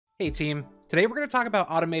Hey team, today we're going to talk about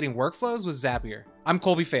automating workflows with Zapier. I'm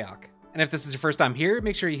Colby Fayok, and if this is your first time here,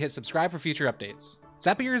 make sure you hit subscribe for future updates.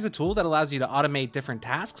 Zapier is a tool that allows you to automate different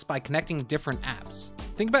tasks by connecting different apps.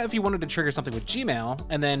 Think about if you wanted to trigger something with Gmail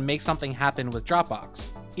and then make something happen with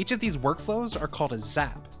Dropbox. Each of these workflows are called a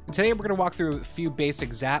Zap. And today we're going to walk through a few basic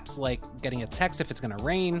Zaps like getting a text if it's going to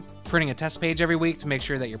rain, printing a test page every week to make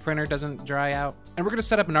sure that your printer doesn't dry out, and we're going to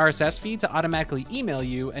set up an RSS feed to automatically email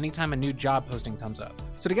you anytime a new job posting comes up.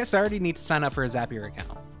 So to get started, you need to sign up for a Zapier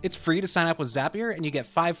account. It's free to sign up with Zapier and you get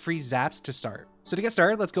 5 free Zaps to start. So to get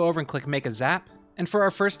started, let's go over and click Make a Zap. And for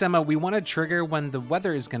our first demo, we want to trigger when the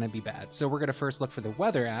weather is going to be bad. So we're going to first look for the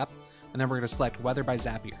weather app, and then we're going to select Weather by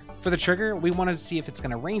Zapier. For the trigger, we want to see if it's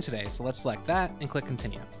going to rain today, so let's select that and click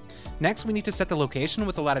Continue. Next, we need to set the location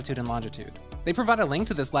with the latitude and longitude. They provide a link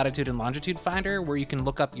to this latitude and longitude finder where you can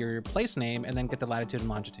look up your place name and then get the latitude and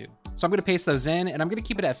longitude. So I'm going to paste those in, and I'm going to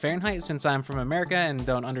keep it at Fahrenheit since I'm from America and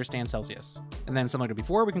don't understand Celsius. And then similar to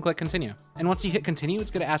before, we can click Continue. And once you hit Continue,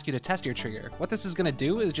 it's going to ask you to test your trigger. What this is going to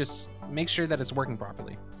do is just make sure that it's working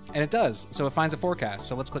properly. And it does, so it finds a forecast,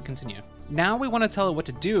 so let's click Continue. Now we want to tell it what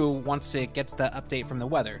to do once it gets the update from the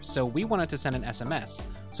weather, so we want it to send an SMS.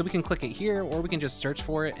 So we can click it here, or we can just search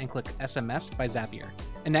for it and click SMS by Zapier.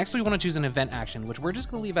 And next we want to choose an event action, which we're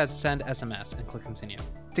just going to leave as send SMS and click Continue.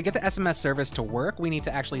 To get the SMS service to work, we need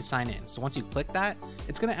to actually sign in. So once you click that,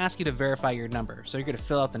 it's going to ask you to verify your number. So you're going to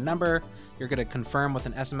fill out the number, you're going to confirm with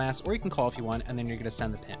an SMS, or you can call if you want, and then you're going to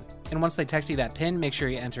send the PIN. And once they text you that PIN, make sure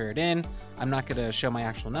you enter it in. I'm not going to show my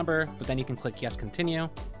actual number, but then you can click Yes, Continue.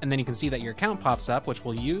 And then you can see that your account pops up, which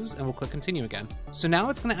we'll use, and we'll click Continue again. So now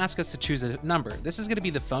it's going to ask us to choose a number. This is going to be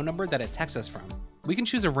the phone number that it texts us from. We can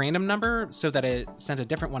choose a random number so that it sends a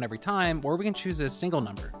different one every time, or we can choose a single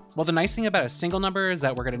number. Well, the nice thing about a single number is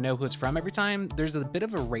that we're going to know who it's from every time. There's a bit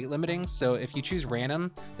of a rate limiting, so if you choose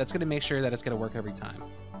random, that's going to make sure that it's going to work every time.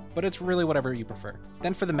 But it's really whatever you prefer.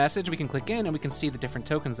 Then for the message, we can click in and we can see the different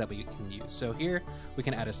tokens that we can use. So here we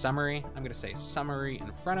can add a summary. I'm going to say summary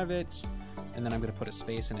in front of it, and then I'm going to put a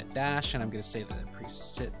space and a dash, and I'm going to say the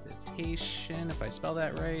precipitation, if I spell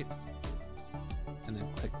that right, and then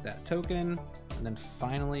click that token, and then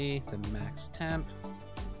finally the max temp,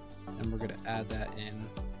 and we're going to add that in,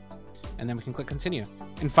 and then we can click Continue.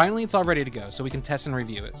 And finally, it's all ready to go, so we can test and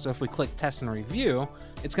review it. So if we click Test and Review,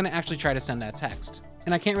 it's going to actually try to send that text.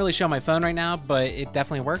 And I can't really show my phone right now, but it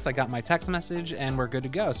definitely worked. I got my text message and we're good to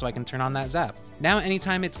go, so I can turn on that Zap. Now,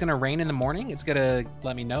 anytime it's gonna rain in the morning, it's gonna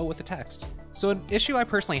let me know with the text. So an issue I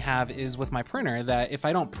personally have is with my printer that if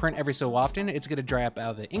I don't print every so often, it's gonna dry up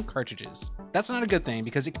out of the ink cartridges. That's not a good thing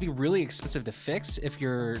because it can be really expensive to fix if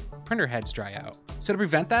your printer heads dry out. So to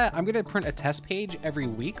prevent that, I'm gonna print a test page every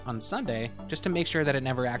week on Sunday just to make sure that it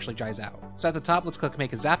never actually dries out. So at the top, let's click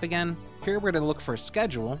Make a Zap again. Here we're gonna look for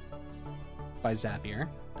Schedule by Zapier, and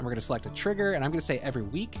we're going to select a trigger, and I'm going to say every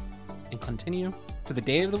week and Continue. For the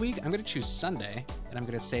day of the week, I'm going to choose Sunday, and I'm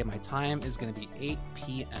going to say my time is going to be 8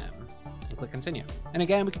 p.m. and click Continue. And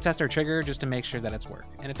again, we can test our trigger just to make sure that it's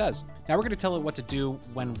worked, and it does. Now we're going to tell it what to do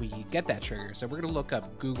when we get that trigger. So we're going to look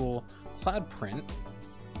up Google Cloud Print.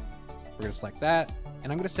 We're going to select that,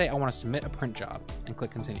 and I'm going to say I want to submit a print job and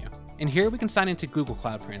click Continue. And here we can sign into Google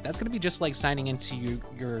Cloud Print. That's going to be just like signing into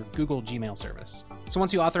your Google Gmail service. So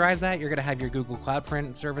once you authorize that, you're going to have your Google Cloud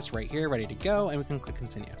Print service right here ready to go, and we can click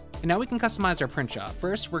Continue. And now we can customize our print job.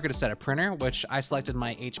 First, we're going to set a printer, which I selected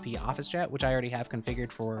my HP OfficeJet, which I already have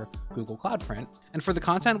configured for Google Cloud Print. And for the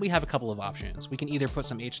content, we have a couple of options. We can either put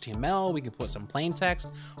some HTML, we can put some plain text,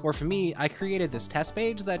 or for me, I created this test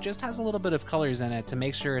page that just has a little bit of colors in it to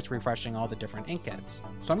make sure it's refreshing all the different inkheads.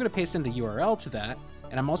 So I'm going to paste in the URL to that,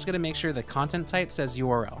 and I'm also going to make sure the content type says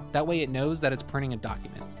URL. That way it knows that it's printing a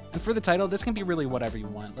document. And for the title, this can be really whatever you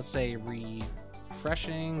want. Let's say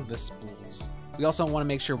refreshing the spools. We also want to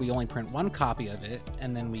make sure we only print one copy of it,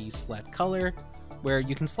 and then we select color, where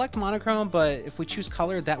you can select monochrome, but if we choose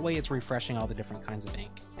color, that way it's refreshing all the different kinds of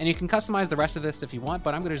ink. And you can customize the rest of this if you want,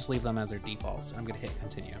 but I'm going to just leave them as their defaults. I'm going to hit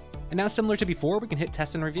Continue. And now, similar to before, we can hit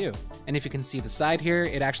Test and Review. And if you can see the side here,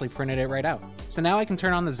 it actually printed it right out. So now I can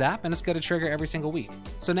turn on the Zap, and it's going to trigger every single week.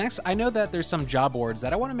 So next, I know that there's some job boards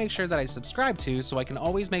that I want to make sure that I subscribe to so I can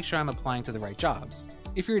always make sure I'm applying to the right jobs.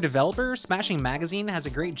 If you're a developer, Smashing Magazine has a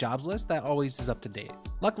great jobs list that always is up to date.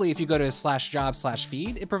 Luckily, if you go to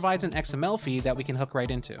 /job/feed, it provides an XML feed that we can hook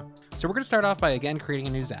right into. So we're going to start off by again creating a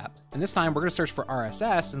new Zap. And this time we're going to search for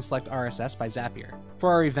RSS and select RSS by Zapier.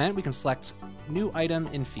 For our event, we can select New Item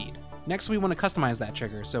in Feed. Next, we want to customize that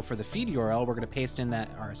trigger. So for the feed URL, we're going to paste in that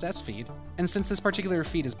RSS feed. And since this particular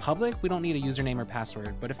feed is public, we don't need a username or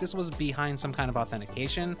password. But if this was behind some kind of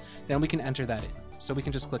authentication, then we can enter that in. so we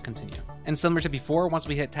can just click continue. And similar to before, once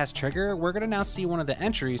we hit test trigger, we're gonna now see one of the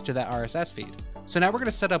entries to that RSS feed. So now we're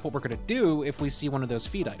gonna set up what we're gonna do if we see one of those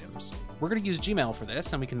feed items. We're gonna use Gmail for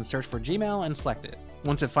this, and we can search for Gmail and select it.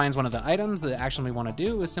 Once it finds one of the items, the action we wanna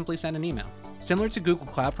do is simply send an email. Similar to Google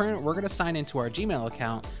Cloud Print, we're gonna sign into our Gmail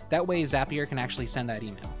account. That way Zapier can actually send that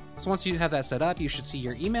email. So once you have that set up, you should see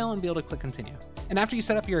your email and be able to click continue. And after you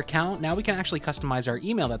set up your account, now we can actually customize our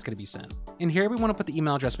email that's going to be sent. In here, we want to put the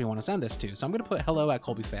email address we want to send this to. So I'm going to put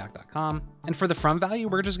hello@colbyfayoc.com. And for the from value,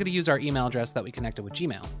 we're just going to use our email address that we connected with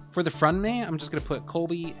Gmail. For the from name, I'm just going to put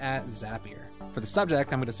Colby@Zapier. For the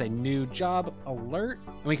subject, I'm going to say new job alert.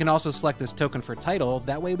 And we can also select this token for title.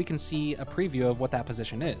 That way we can see a preview of what that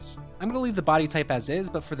position is. I'm going to leave the body type as is,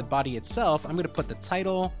 but for the body itself, I'm going to put the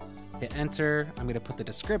title, hit enter, I'm going to put the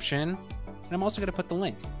description, and I'm also going to put the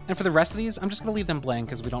link. And for the rest of these, I'm just going to leave them blank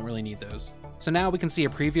because we don't really need those. So now we can see a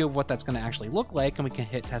preview of what that's going to actually look like, and we can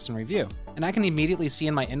hit test and review. And I can immediately see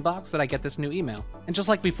in my inbox that I get this new email. And just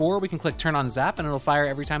like before, we can click turn on Zap and it'll fire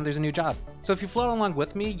every time there's a new job. So if you float along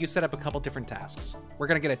with me, you set up a couple different tasks. We're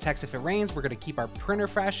going to get a text if it rains, we're going to keep our printer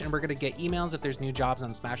fresh, and we're going to get emails if there's new jobs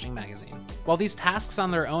on Smashing Magazine. While these tasks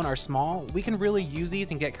on their own are small, we can really use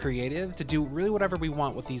these and get creative to do really whatever we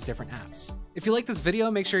want with these different apps. If you like this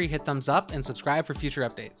video, make sure you hit thumbs up and subscribe for future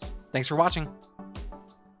updates. Thanks for watching.